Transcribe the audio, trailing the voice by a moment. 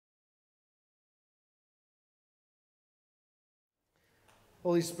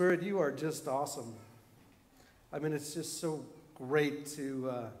Holy Spirit, you are just awesome. I mean, it's just so great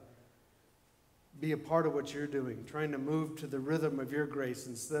to be a part of what you're doing, trying to move to the rhythm of your grace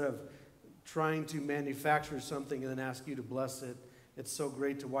instead of trying to manufacture something and then ask you to bless it. It's so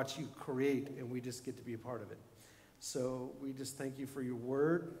great to watch you create, and we just get to be a part of it. So we just thank you for your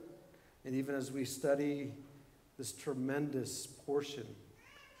word. And even as we study this tremendous portion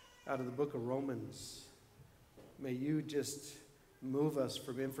out of the book of Romans, may you just move us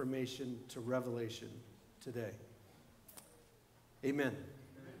from information to revelation today. Amen.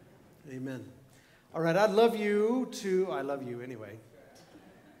 Amen. All right, I love you anyway.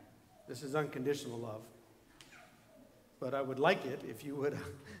 This is unconditional love. But I would like it if you would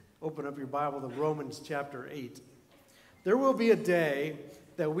open up your Bible to Romans chapter 8. There will be a day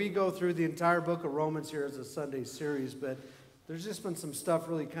that we go through the entire book of Romans here as a Sunday series, but there's just been some stuff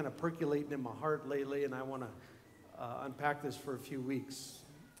really kind of percolating in my heart lately, and I want to unpack this for a few weeks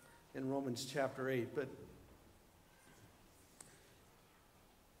in Romans chapter 8. But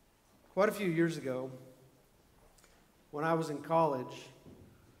quite a few years ago, when I was in college,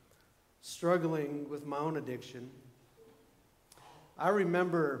 struggling with my own addiction, I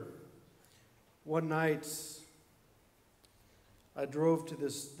remember one night I drove to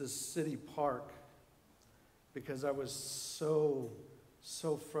this city park because I was so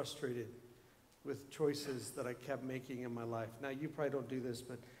frustrated with choices that I kept making in my life. Now, you probably don't do this,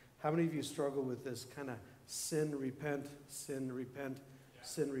 but how many of you struggle with this kind of sin, repent, sin,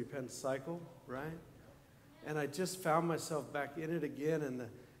 repent cycle, right? And I just found myself back in it again, and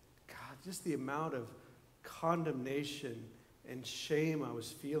just the amount of condemnation and shame I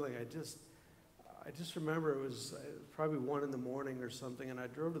was feeling. I just remember it was probably 1 a.m. or something, and I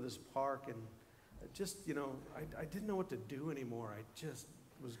drove to this park, and I didn't know what to do anymore. I just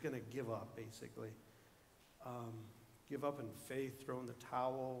was going to give up, basically. Give up in faith, throw in the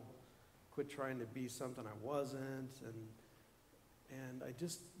towel, quit trying to be something I wasn't, and I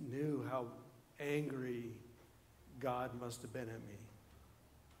just knew how angry God must have been at me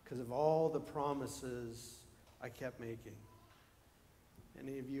because of all the promises I kept making.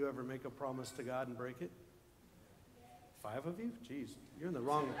 Any of you ever make a promise to God and break it? 5 of you? Jeez, you're in the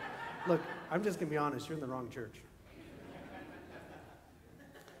wrong... Look, I'm just going to be honest, you're in the wrong church.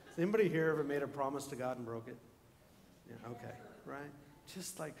 Has anybody here ever made a promise to God and broke it? Yeah, okay, right?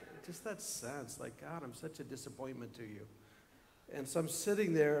 Just that sense, like, God, I'm such a disappointment to you. And so I'm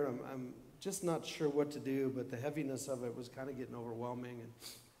sitting there, I'm just not sure what to do, but the heaviness of it was kind of getting overwhelming.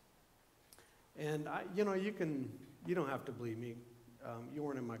 And you don't have to believe me. You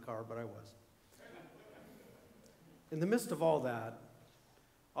weren't in my car, but I was. In the midst of all that,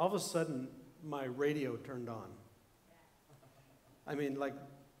 all of a sudden, my radio turned on. I mean, like,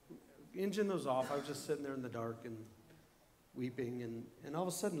 engine was off. I was just sitting there in the dark and weeping. And all of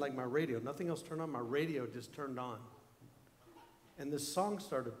a sudden, like, my radio, nothing else turned on. My radio just turned on. And this song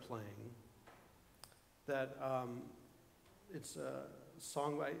started playing that it's a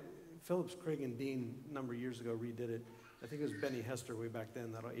song by Phillips, Craig, and Dean a number of years ago redid it. I think it was Benny Hester way back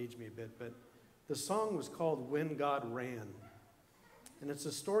then. That'll age me a bit. But the song was called When God Ran. And it's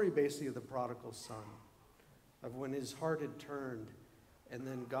a story basically of the prodigal son, of when his heart had turned and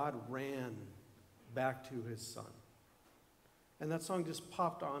then God ran back to his son. And that song just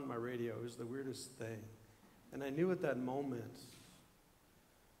popped on my radio. It was the weirdest thing. And I knew at that moment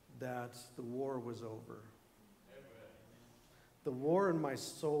that the war was over. The war in my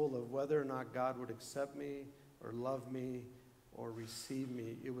soul of whether or not God would accept me or love me or receive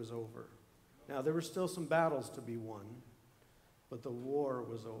me, it was over. Now, there were still some battles to be won, but the war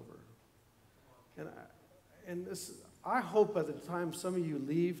was over. And I hope by the time some of you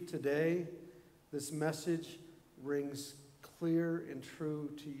leave today, this message rings clear and true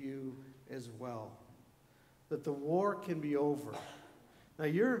to you as well. That the war can be over. Now,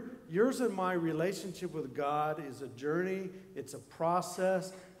 yours and my relationship with God is a journey. It's a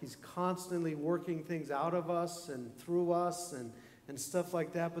process. He's constantly working things out of us and through us and stuff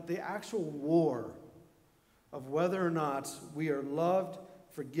like that. But the actual war of whether or not we are loved,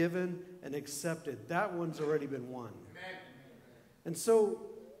 forgiven, and accepted, that one's already been won. Amen. And so,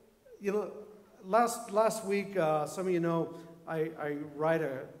 last week, some of you know, I write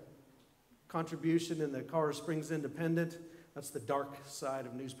a contribution in the Colorado Springs Independent. That's the dark side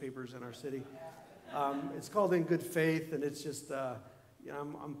of newspapers in our city. It's called In Good Faith, and it's just,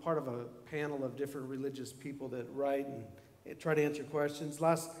 I'm part of a panel of different religious people that write and try to answer questions.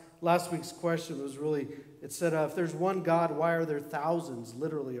 Last week's question was really, it said, if there's one God, why are there thousands,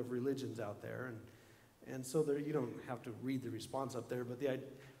 literally, of religions out there? And so there, you don't have to read the response up there, but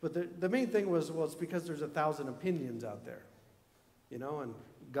the main thing was, well, it's because there's 1,000 opinions out there. and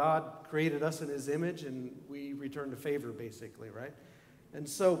God created us in his image, and we return to favor, basically, right? And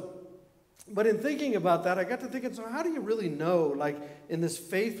so, but in thinking about that, I got to thinking, so how do you really know, like, in this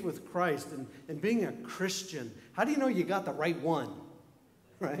faith with Christ and being a Christian, how do you know you got the right one,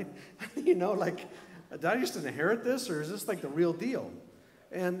 right? How do you know, like, did I just inherit this, or is this like the real deal?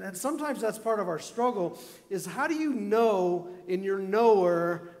 And sometimes that's part of our struggle, is how do you know in your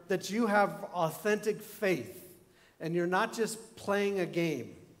knower that you have authentic faith and you're not just playing a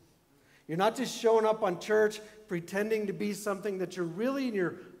game? You're not just showing up on church pretending to be something that you're really in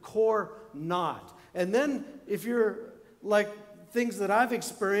your core not. And then if you're like things that I've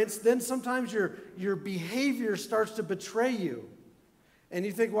experienced, then sometimes your behavior starts to betray you. And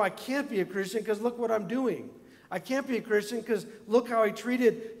you think, well, I can't be a Christian because look what I'm doing. I can't be a Christian because look how I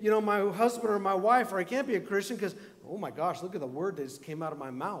treated, my husband or my wife. Or I can't be a Christian because, oh my gosh, look at the word that just came out of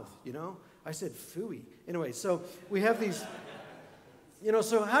my mouth, I said phooey. Anyway, so we have these,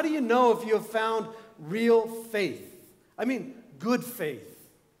 so how do you know if you have found real faith? I mean, good faith,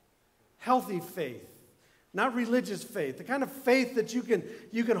 healthy faith, not religious faith, the kind of faith that you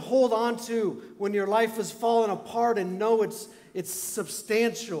can hold on to when your life is falling apart and know it's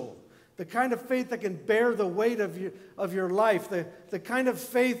substantial. The kind of faith that can bear the weight of your life. The kind of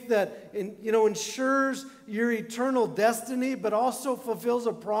faith that ensures your eternal destiny, but also fulfills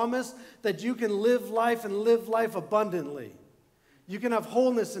a promise that you can live life and live life abundantly. You can have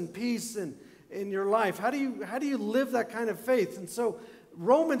wholeness and peace in your life. How do you live that kind of faith? And so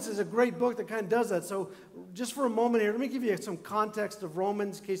Romans is a great book that kind of does that. So just for a moment here, let me give you some context of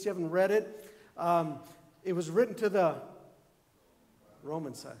Romans in case you haven't read it. It was written to the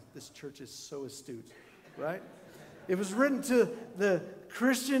Romans side. This church is so astute, right? It was written to the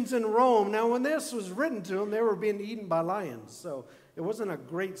Christians in Rome. Now, when this was written to them, they were being eaten by lions. So it wasn't a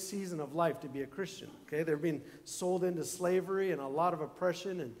great season of life to be a Christian, okay? They were being sold into slavery and a lot of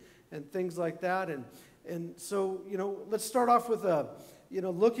oppression and things like that. And so, let's start off with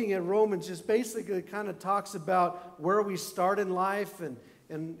looking at Romans. Just basically kind of talks about where we start in life and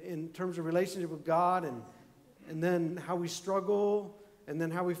in terms of relationship with God and then how we struggle, and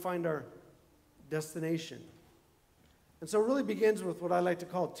then how we find our destination. And so it really begins with what I like to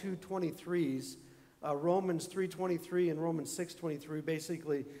call two 23s, Romans 3:23 and Romans 6:23,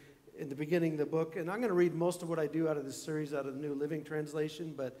 basically in the beginning of the book. And I'm going to read most of what I do out of this series out of the New Living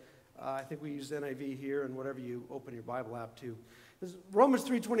Translation, but I think we use NIV here and whatever you open your Bible app to. Romans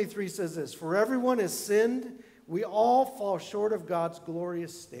 3:23 says this, "For everyone has sinned, we all fall short of God's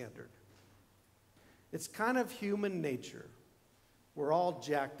glorious standard." It's kind of human nature. We're all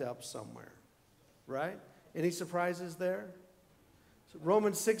jacked up somewhere, right? Any surprises there? So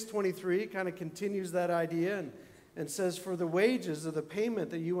Romans 6:23 kind of continues that idea and says, "For the wages of the payment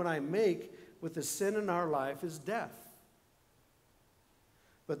that you and I make with the sin in our life is death.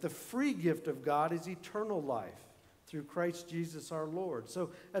 But the free gift of God is eternal life through Christ Jesus our Lord."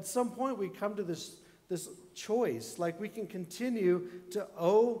 So at some point we come to this choice, like we can continue to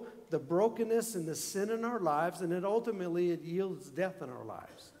owe the brokenness and the sin in our lives, and it ultimately yields death in our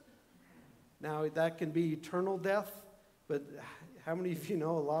lives. Now, that can be eternal death, but how many of you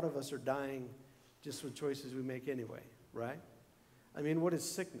know a lot of us are dying just with choices we make anyway, right? I mean, what is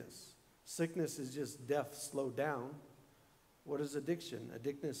sickness? Sickness is just death slowed down. What is addiction?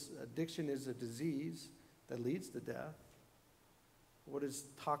 Addiction is a disease that leads to death. What is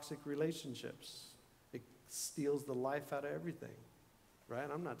toxic relationships? It steals the life out of everything. Right?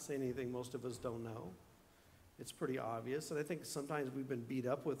 I'm not saying anything most of us don't know. It's pretty obvious. And I think sometimes we've been beat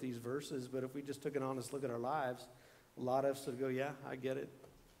up with these verses, but if we just took an honest look at our lives, a lot of us would go, yeah, I get it.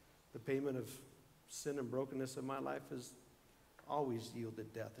 The payment of sin and brokenness in my life has always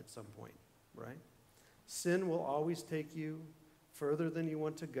yielded death at some point, right? Sin will always take you further than you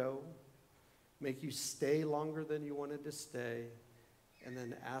want to go, make you stay longer than you wanted to stay, and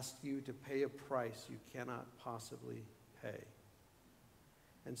then ask you to pay a price you cannot possibly pay.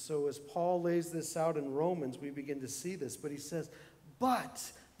 And so as Paul lays this out in Romans, we begin to see this. But he says,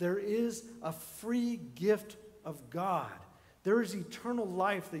 but there is a free gift of God. There is eternal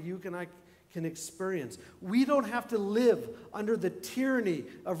life that you and I can experience. We don't have to live under the tyranny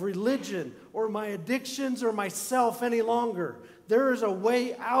of religion or my addictions or myself any longer. There is a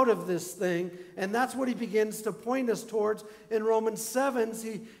way out of this thing, and that's what he begins to point us towards in Romans 7.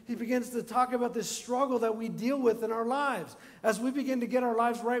 He begins to talk about this struggle that we deal with in our lives. As we begin to get our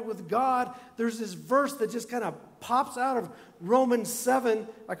lives right with God, there's this verse that just kind of pops out of Romans 7.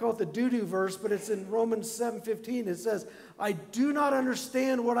 I call it the doo-doo verse, but it's in Romans 7:15. It says, "I do not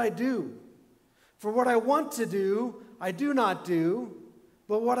understand what I do. For what I want to do, I do not do,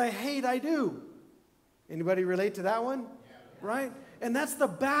 but what I hate, I do." Anybody relate to that one? right? And that's the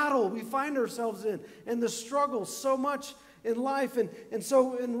battle we find ourselves in, and the struggle so much in life. And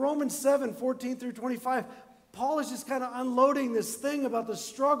so in Romans 7, 14 through 25, Paul is just kind of unloading this thing about the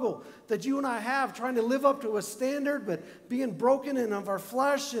struggle that you and I have, trying to live up to a standard, but being broken in of our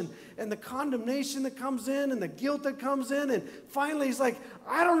flesh, and the condemnation that comes in, and the guilt that comes in. And finally, he's like,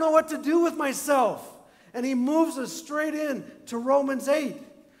 I don't know what to do with myself. And he moves us straight in to Romans 8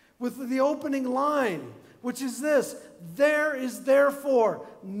 with the opening line, which is this: there is therefore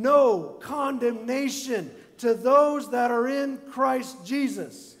no condemnation to those that are in Christ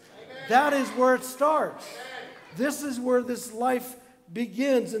Jesus. Amen. That is where it starts. Amen. This is where this life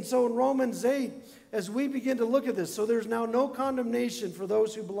begins. And so in Romans 8, as we begin to look at this, so there's now no condemnation for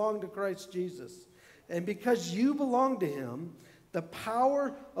those who belong to Christ Jesus. And because you belong to him, the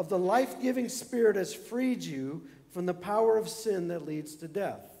power of the life-giving Spirit has freed you from the power of sin that leads to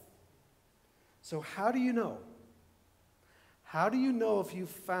death. So how do you know? How do you know if you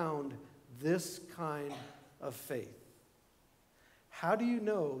found this kind of faith? How do you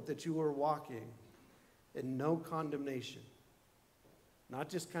know that you are walking in no condemnation? Not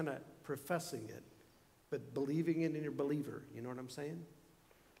just kind of professing it, but believing it in your believer. You know what I'm saying?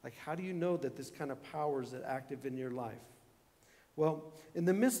 Like, how do you know that this kind of power is active in your life? Well, in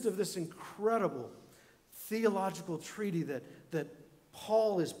the midst of this incredible theological treaty that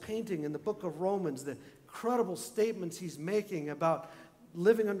Paul is painting in the book of Romans, the incredible statements he's making about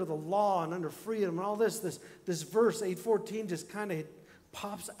living under the law and under freedom and all this verse 8:14 just kind of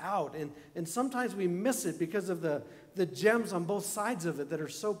pops out. And sometimes we miss it because of the gems on both sides of it that are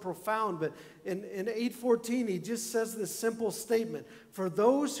so profound. But in 8:14, he just says this simple statement: for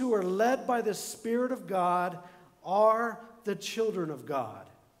those who are led by the Spirit of God are the children of God.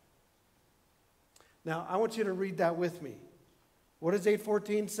 Now, I want you to read that with me. What does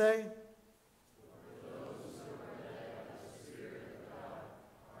 8:14 say?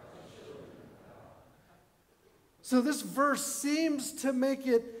 So this verse seems to make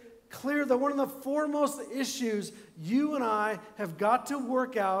it clear that one of the foremost issues you and I have got to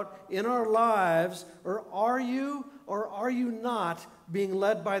work out in our lives, or are you not being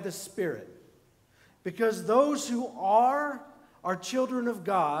led by the Spirit? Because those who are children of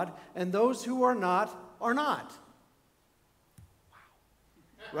God, and those who are not are not. Wow.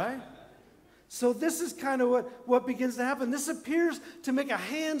 Right? So this is kind of what begins to happen. This appears to make a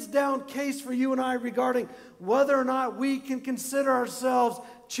hands-down case for you and I regarding whether or not we can consider ourselves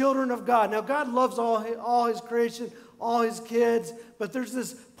children of God. Now, God loves all his creation, all his kids, but there's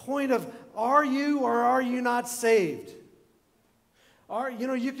this point of, are you or are you not saved?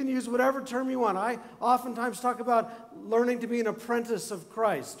 You can use whatever term you want. I oftentimes talk about learning to be an apprentice of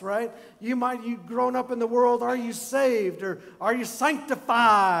Christ, right? You've grown up in the world, are you saved or are you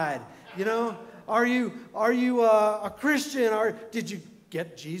sanctified? Are you a Christian? Did you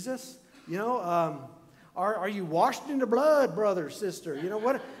get Jesus? Are you washed in the blood, brother, sister?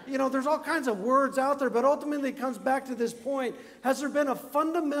 There's all kinds of words out there, but ultimately it comes back to this point. Has there been a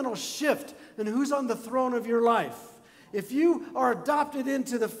fundamental shift in who's on the throne of your life? If you are adopted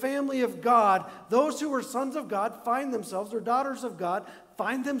into the family of God, those who are sons of God find themselves, or daughters of God,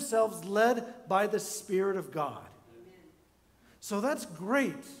 find themselves led by the Spirit of God. Amen. So that's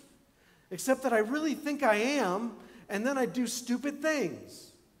great. Except that I really think I am, and then I do stupid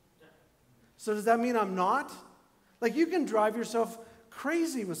things. So does that mean I'm not? Like, you can drive yourself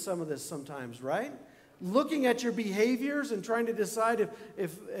crazy with some of this sometimes, right? Looking at your behaviors and trying to decide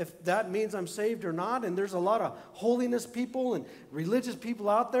if that means I'm saved or not. And there's a lot of holiness people and religious people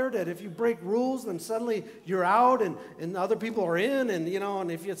out there that if you break rules, then suddenly you're out and other people are in. And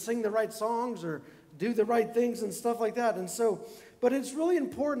if you sing the right songs or do the right things and stuff like that. And so, but it's really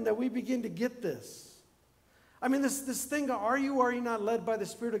important that we begin to get this. I mean, this thing, are you or are you not led by the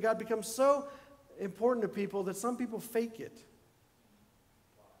Spirit of God, becomes so important to people that some people fake it.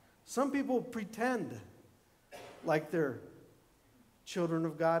 Some people pretend like they're children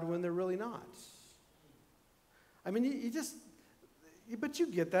of God when they're really not. I mean, but you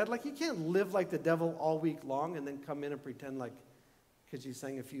get that. Like, you can't live like the devil all week long and then come in and pretend like, because you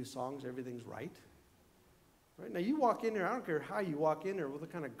sang a few songs, everything's right. Right? Now, you walk in there, I don't care how you walk in there, what the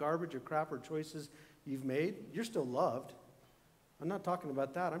kind of garbage or crap or choices you've made, you're still loved. I'm not talking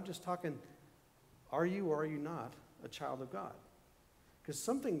about that. I'm just talking, are you or are you not a child of God? Because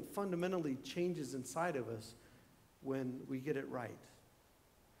something fundamentally changes inside of us when we get it right.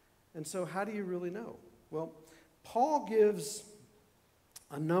 And so how do you really know? Well, Paul gives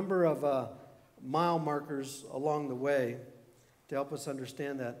a number of mile markers along the way to help us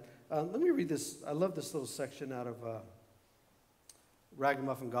understand that. Let me read this. I love this little section out of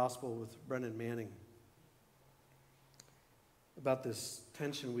Ragamuffin Gospel with Brendan Manning. about this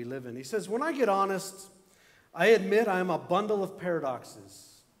tension we live in. He says, when I get honest, I admit I am a bundle of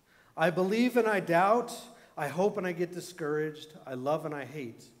paradoxes. I believe and I doubt. I hope and I get discouraged. I love and I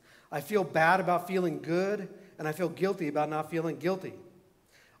hate. I feel bad about feeling good, and I feel guilty about not feeling guilty.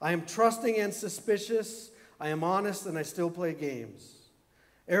 I am trusting and suspicious. I am honest, and I still play games.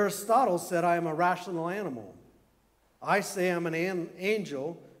 Aristotle said I am a rational animal. I say I'm an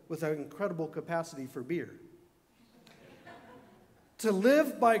angel with an incredible capacity for beer. To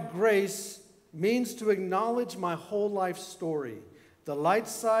live by grace means to acknowledge my whole life story, the light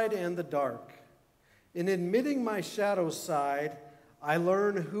side and the dark. In admitting my shadow side, I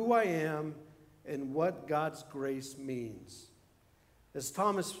learn who I am and what God's grace means. As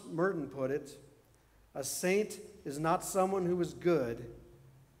Thomas Merton put it, a saint is not someone who is good,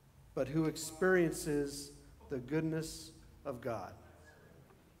 but who experiences the goodness of God.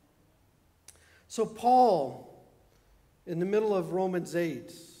 So Paul, in the middle of Romans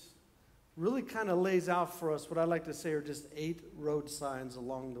 8, really kind of lays out for us what I like to say are just 8 road signs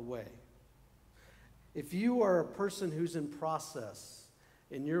along the way. If you are a person who's in process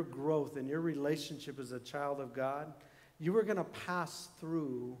in your growth, in your relationship as a child of God, you are going to pass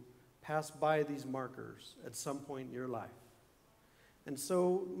by these markers at some point in your life. And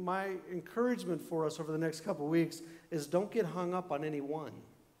so my encouragement for us over the next couple of weeks is don't get hung up on any one,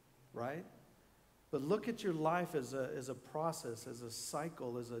 right? But look at your life as a process, as a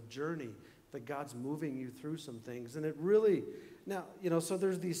cycle, as a journey that God's moving you through some things. And it really, now, so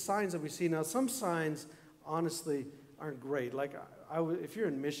there's these signs that we see. Now, some signs, honestly, aren't great. Like, if you're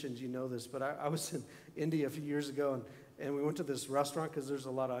in missions, you know this, but I was in India a few years ago, and we went to this restaurant because there's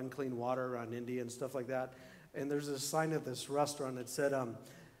a lot of unclean water around India and stuff like that. And there's a sign at this restaurant that said,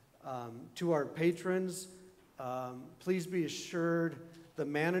 to our patrons, please be assured the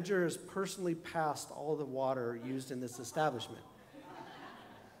manager has personally passed all the water used in this establishment.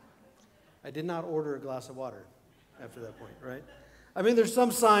 I did not order a glass of water after that point, right? I mean, there's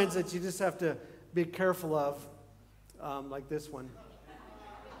some signs that you just have to be careful of, like this one,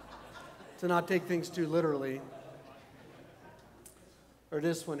 to not take things too literally. Or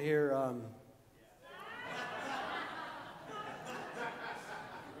this one here,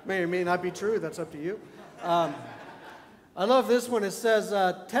 may or may not be true. That's up to you. I love this one. It says,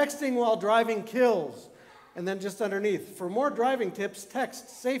 texting while driving kills. And then just underneath, for more driving tips,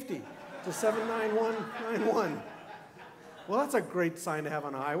 text safety to 79191. Well, that's a great sign to have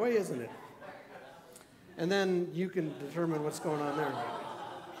on a highway, isn't it? And then you can determine what's going on there.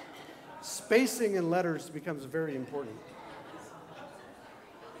 Spacing in letters becomes very important.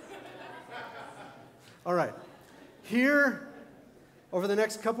 All right. Here, over the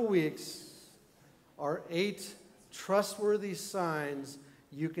next couple weeks, are 8 trustworthy signs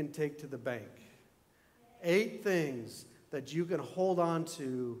you can take to the bank. 8 things that you can hold on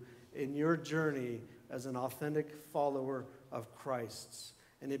to in your journey as an authentic follower of Christ's.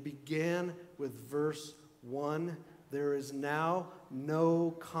 And it began with verse 1. There is now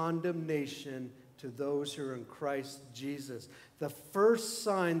no condemnation to those who are in Christ Jesus. The first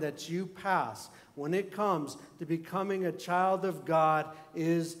sign that you pass when it comes to becoming a child of God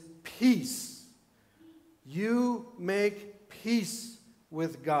is peace. You make peace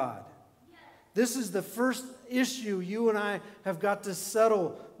with God. This is the first issue you and I have got to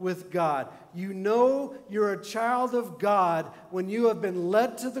settle with God. You know you're a child of God when you have been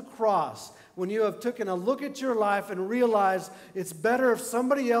led to the cross, when you have taken a look at your life and realized it's better if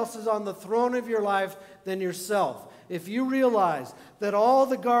somebody else is on the throne of your life than yourself. If you realize that all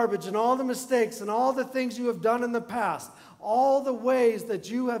the garbage and all the mistakes and all the things you have done in the past, all the ways that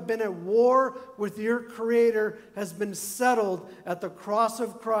you have been at war with your Creator has been settled at the cross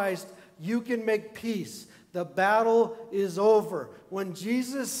of Christ, you can make peace. The battle is over. When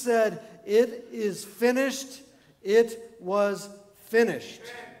Jesus said, "It is finished," it was finished.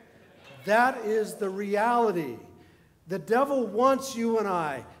 That is the reality. The devil wants you and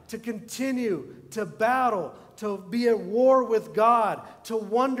I to continue to battle, to be at war with God, to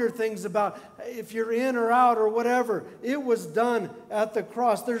wonder things about if you're in or out or whatever. It was done at the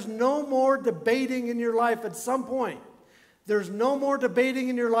cross. There's no more debating in your life at some point. There's no more debating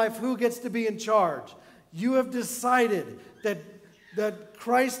in your life who gets to be in charge. You have decided that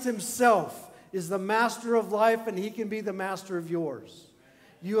Christ himself is the master of life and he can be the master of yours.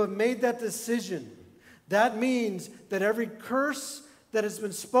 You have made that decision. That means that every curse that has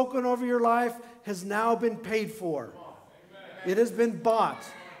been spoken over your life has now been paid for. It has been bought.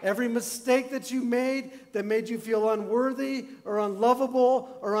 Every mistake that you made that made you feel unworthy or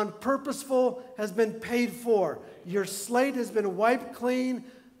unlovable or unpurposeful has been paid for. Your slate has been wiped clean.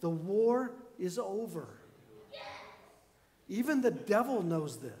 The war is over. Even the devil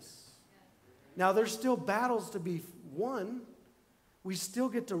knows this. Now, there's still battles to be won. We still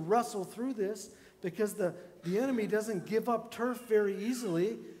get to wrestle through this because the enemy doesn't give up turf very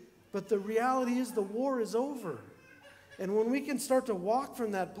easily. But the reality is the war is over. And when we can start to walk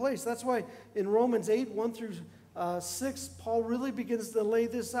from that place, that's why in Romans 8, 1 through 6, Paul really begins to lay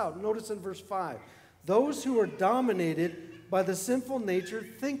this out. Notice in verse 5, those who are dominated by the sinful nature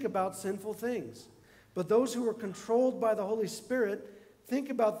think about sinful things. But those who are controlled by the Holy Spirit think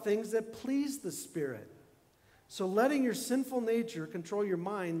about things that please the Spirit. So letting your sinful nature control your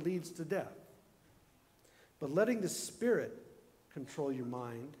mind leads to death. But letting the Spirit control your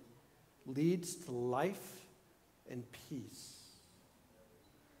mind leads to life and peace.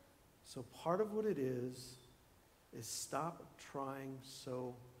 So part of what it is stop trying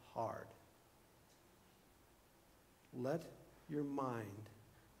so hard. Let your mind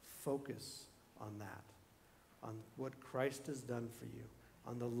focus on that, on what Christ has done for you,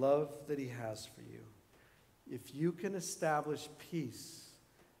 on the love that he has for you. If you can establish peace,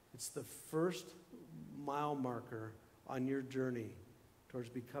 it's the first mile marker on your journey towards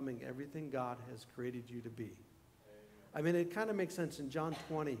becoming everything God has created you to be. I mean, it kind of makes sense in John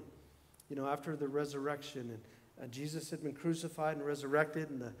 20, after the resurrection, and Jesus had been crucified and resurrected,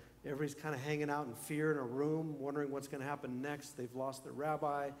 and everybody's kind of hanging out in fear in a room, wondering what's going to happen next. They've lost their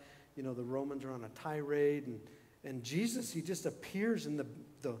rabbi. The Romans are on a tirade, and Jesus, he just appears in the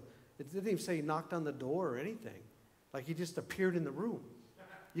it didn't even say he knocked on the door or anything. Like he just appeared in the room.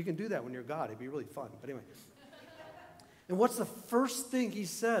 You can do that when you're God. It'd be really fun. But anyway. And what's the first thing he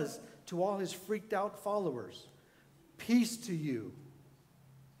says to all his freaked out followers? Peace to you.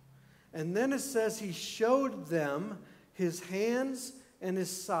 And then it says he showed them his hands and his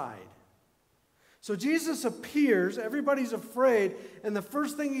side. So Jesus appears, everybody's afraid, and the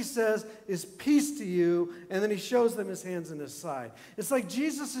first thing he says is peace to you, and then he shows them his hands and his side. It's like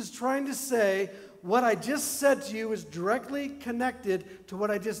Jesus is trying to say, what I just said to you is directly connected to what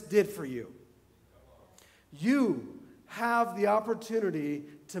I just did for you. You have the opportunity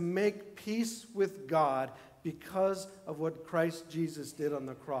to make peace with God because of what Christ Jesus did on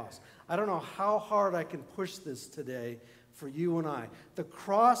the cross. I don't know how hard I can push this today for you and I. The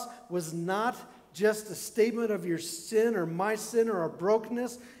cross was not just a statement of your sin or my sin or our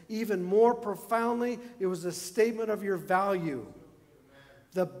brokenness. Even more profoundly, it was a statement of your value.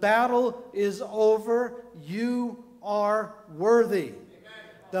 The battle is over. You are worthy.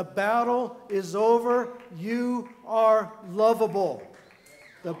 The battle is over. You are lovable.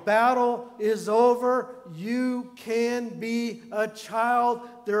 The battle is over. You can be a child.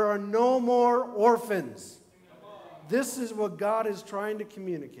 There are no more orphans. This is what God is trying to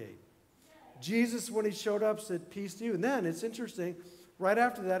communicate. Jesus, when he showed up, said, peace to you. And then, it's interesting, right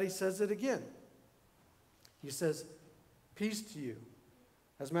after that, he says it again. He says, peace to you.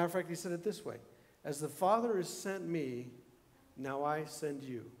 As a matter of fact, he said it this way. As the Father has sent me, now I send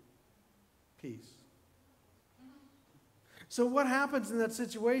you peace. So what happens in that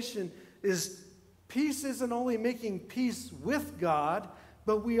situation is peace isn't only making peace with God,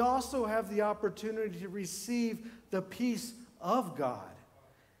 but we also have the opportunity to receive the peace of God.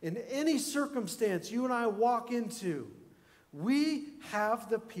 In any circumstance you and I walk into, we have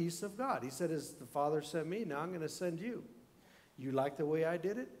the peace of God. He said, as the Father sent me, now I'm going to send you. You like the way I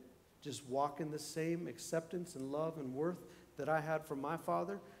did it? Just walk in the same acceptance and love and worth that I had from my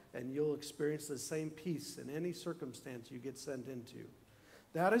Father, and you'll experience the same peace in any circumstance you get sent into.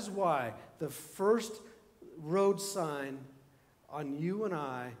 That is why the first road sign on you and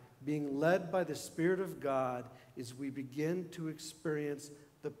I being led by the Spirit of God is we begin to experience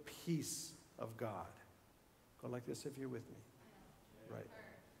the peace of God. Go like this if you're with me. Right.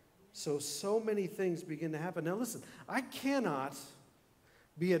 So many things begin to happen. Now listen, I cannot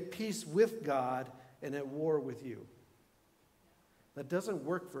be at peace with God and at war with you. That doesn't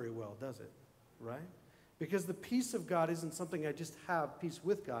work very well, does it? Right? Because the peace of God isn't something I just have peace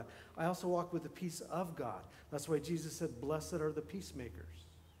with God. I also walk with the peace of God. That's why Jesus said, blessed are the peacemakers.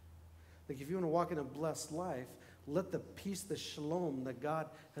 Like if you want to walk in a blessed life, let the peace, the shalom that God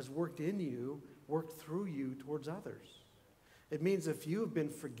has worked in you, work through you towards others. It means if you have been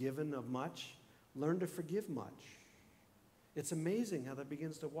forgiven of much, learn to forgive much. It's amazing how that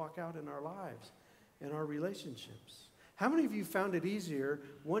begins to walk out in our lives, in our relationships. How many of you found it easier,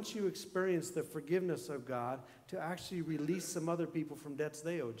 once you experienced the forgiveness of God, to actually release some other people from debts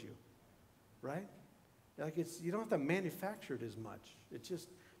they owed you? Right? Like you don't have to manufacture it as much. It just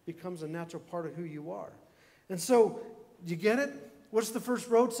becomes a natural part of who you are. And so, you get it? What's the first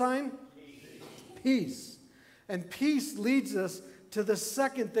road sign? Peace. And peace leads us to the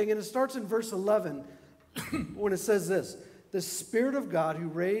second thing, and it starts in verse 11 when it says this. the Spirit of God who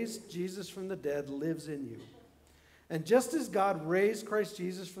raised Jesus from the dead lives in you. And just as God raised Christ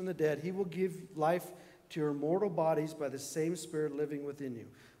Jesus from the dead, he will give life to your mortal bodies by the same Spirit living within you.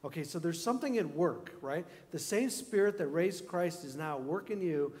 Okay, so there's something at work, right? The same Spirit that raised Christ is now at work in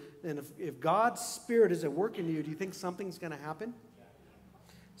you. And if God's Spirit is at work in you, do you think something's going to happen?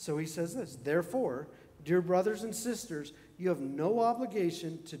 So he says this, therefore, dear brothers and sisters, you have no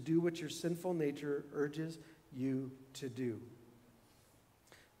obligation to do what your sinful nature urges you to do.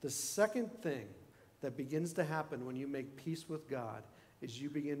 The second thing that begins to happen when you make peace with God is you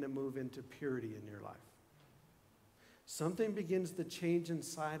begin to move into purity in your life. Something begins to change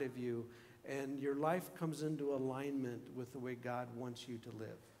inside of you, and your life comes into alignment with the way God wants you to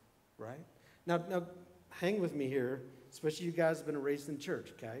live, right? Now, hang with me here, especially you guys have been raised in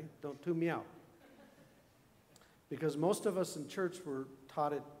church, okay? Don't tune me out. Because most of us in church were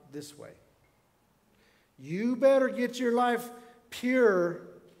taught it this way. You better get your life pure.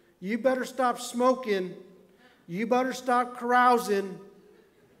 You better stop smoking. You better stop carousing.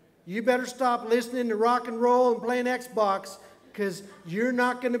 You better stop listening to rock and roll and playing Xbox, because you're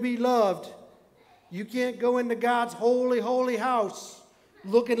not going to be loved. You can't go into God's holy, holy house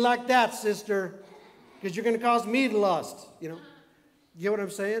looking like that, sister, because you're going to cause me to lust, you know. You get what I'm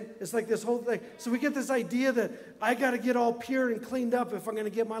saying? It's like this whole thing. So we get this idea that I got to get all pure and cleaned up if I'm going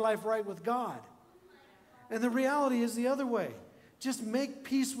to get my life right with God. And the reality is the other way. Just make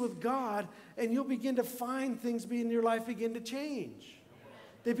peace with God, and you'll begin to find things in your life begin to change.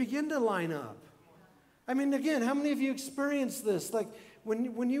 They begin to line up. I mean, again, how many of you experienced this? Like,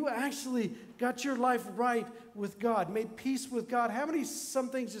 when you actually got your life right with God, made peace with God, some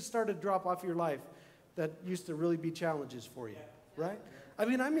things just started to drop off your life that used to really be challenges for you, right? I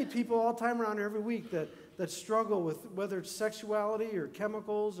mean, I meet people all the time around here every week that struggle with whether it's sexuality or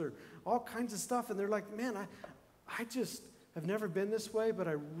chemicals or all kinds of stuff, and they're like, man, I just have never been this way, but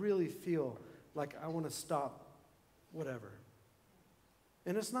I really feel like I want to stop whatever.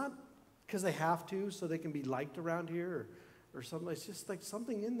 And it's not because they have to so they can be liked around here or something. It's just like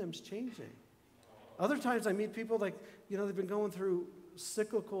something in them's changing. Other times I meet people like, they've been going through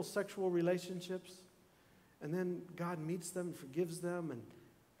cyclical sexual relationships, and then God meets them and forgives them,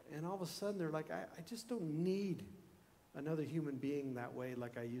 and all of a sudden they're like, I just don't need another human being that way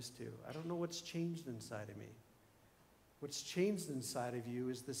like I used to. I don't know what's changed inside of me. What's changed inside of you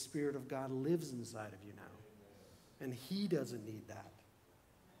is the Spirit of God lives inside of you now. And he doesn't need that.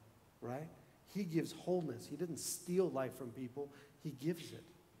 Right? He gives wholeness. He didn't steal life from people. He gives it.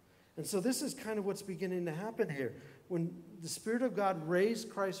 And so this is kind of what's beginning to happen here. When the Spirit of God raised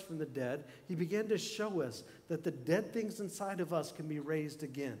Christ from the dead, he began to show us that the dead things inside of us can be raised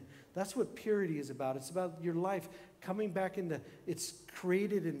again. That's what purity is about. It's about your life coming back into its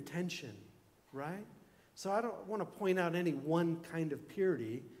created intention, right? So I don't want to point out any one kind of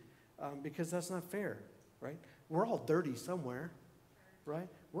purity because that's not fair, right? We're all dirty somewhere, right?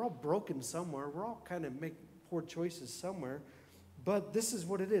 We're all broken somewhere. We're all kind of make poor choices somewhere. But this is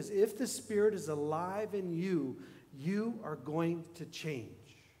what it is. If the Spirit is alive in you, you are going to change.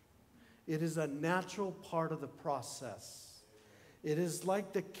 It is a natural part of the process. It is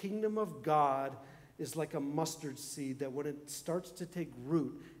like the kingdom of God is like a mustard seed that when it starts to take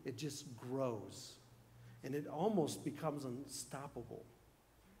root, it just grows. And it almost becomes unstoppable.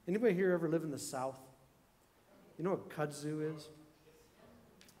 Anybody here ever live in the South? You know what kudzu is?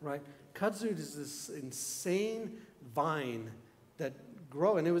 Right? Kudzu is this insane vine that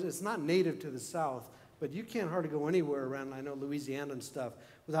grows, and it's not native to the South, but you can't hardly go anywhere around, I know, Louisiana and stuff,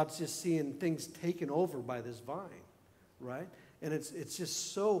 without just seeing things taken over by this vine, right? And it's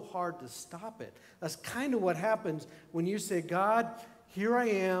just so hard to stop it. That's kind of what happens when you say, God, here I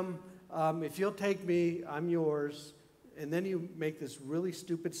am. If you'll take me, I'm yours. And then you make this really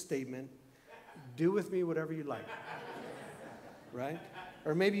stupid statement, do with me whatever you like, right?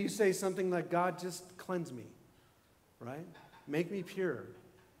 Or maybe you say something like, God, just cleanse me, right? Make me pure.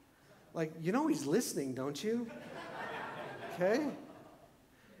 Like, he's listening, don't you? Okay?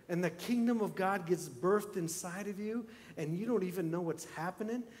 And the kingdom of God gets birthed inside of you, and you don't even know what's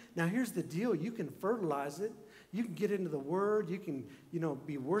happening. Now, here's the deal. You can fertilize it. You can get into the Word. You can,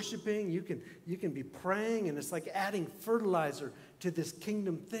 be worshiping. You can be praying, and it's like adding fertilizer to this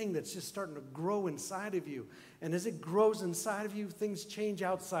kingdom thing that's just starting to grow inside of you. And as it grows inside of you, things change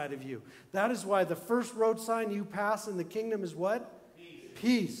outside of you. That is why the first road sign you pass in the kingdom is what?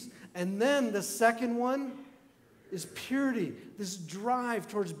 Peace. And then the second one, is purity, this drive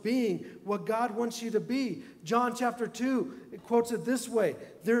towards being what God wants you to be. John chapter 2, it quotes it this way.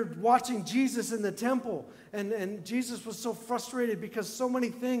 They're watching Jesus in the temple, and Jesus was so frustrated because so many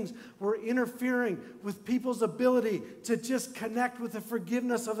things were interfering with people's ability to just connect with the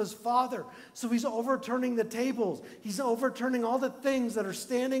forgiveness of his Father. So he's overturning the tables. He's overturning all the things that are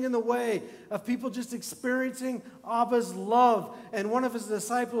standing in the way of people just experiencing Abba's love. And one of his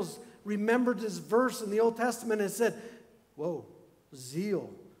disciples remembered this verse in the Old Testament and said, whoa, zeal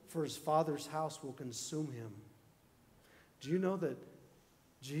for his Father's house will consume him. Do you know that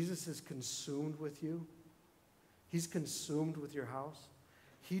Jesus is consumed with you? He's consumed with your house.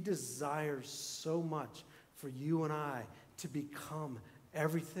 He desires so much for you and I to become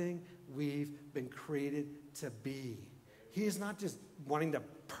everything we've been created to be. He is not just wanting to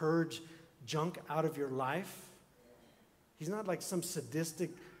purge junk out of your life. He's not like some sadistic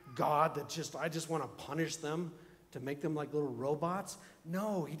God that I just want to punish them to make them like little robots.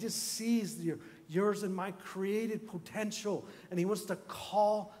 No, he just sees yours and my created potential, and he wants to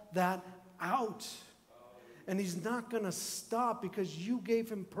call that out. And he's not going to stop because you gave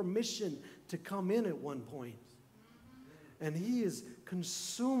him permission to come in at one point. And he is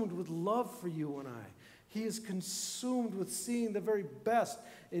consumed with love for you and I. He is consumed with seeing the very best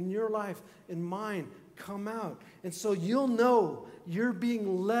in your life and mine come out. And so you'll know you're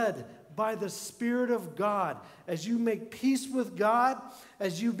being led by the Spirit of God as you make peace with God,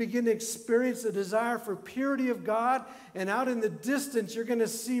 as you begin to experience the desire for purity of God, and out in the distance you're going to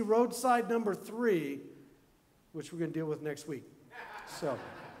see roadside number 3, which we're going to deal with next week. So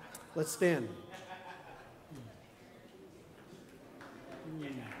let's stand.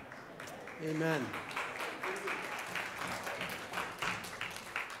 Amen.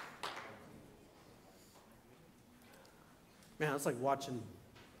 Man, it's like watching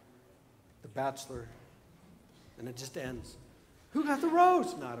The Bachelor, and it just ends. Who got the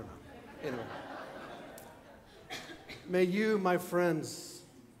rose? No, I don't know. Anyway. May you, my friends,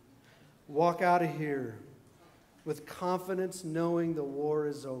 walk out of here with confidence knowing the war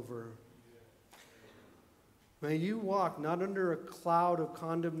is over. May you walk not under a cloud of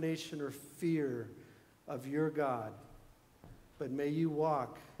condemnation or fear of your God, but may you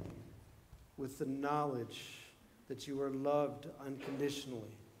walk with the knowledge that you are loved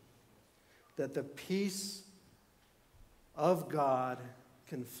unconditionally, that the peace of God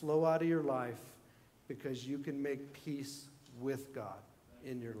can flow out of your life because you can make peace with God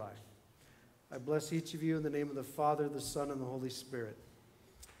in your life. I bless each of you in the name of the Father, the Son, and the Holy Spirit.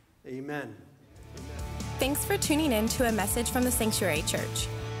 Amen. Thanks for tuning in to a message from the Sanctuary Church.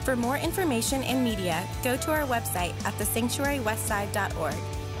 For more information and media, go to our website at thesanctuarywestside.org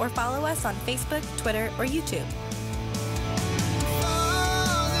or follow us on Facebook, Twitter, or YouTube.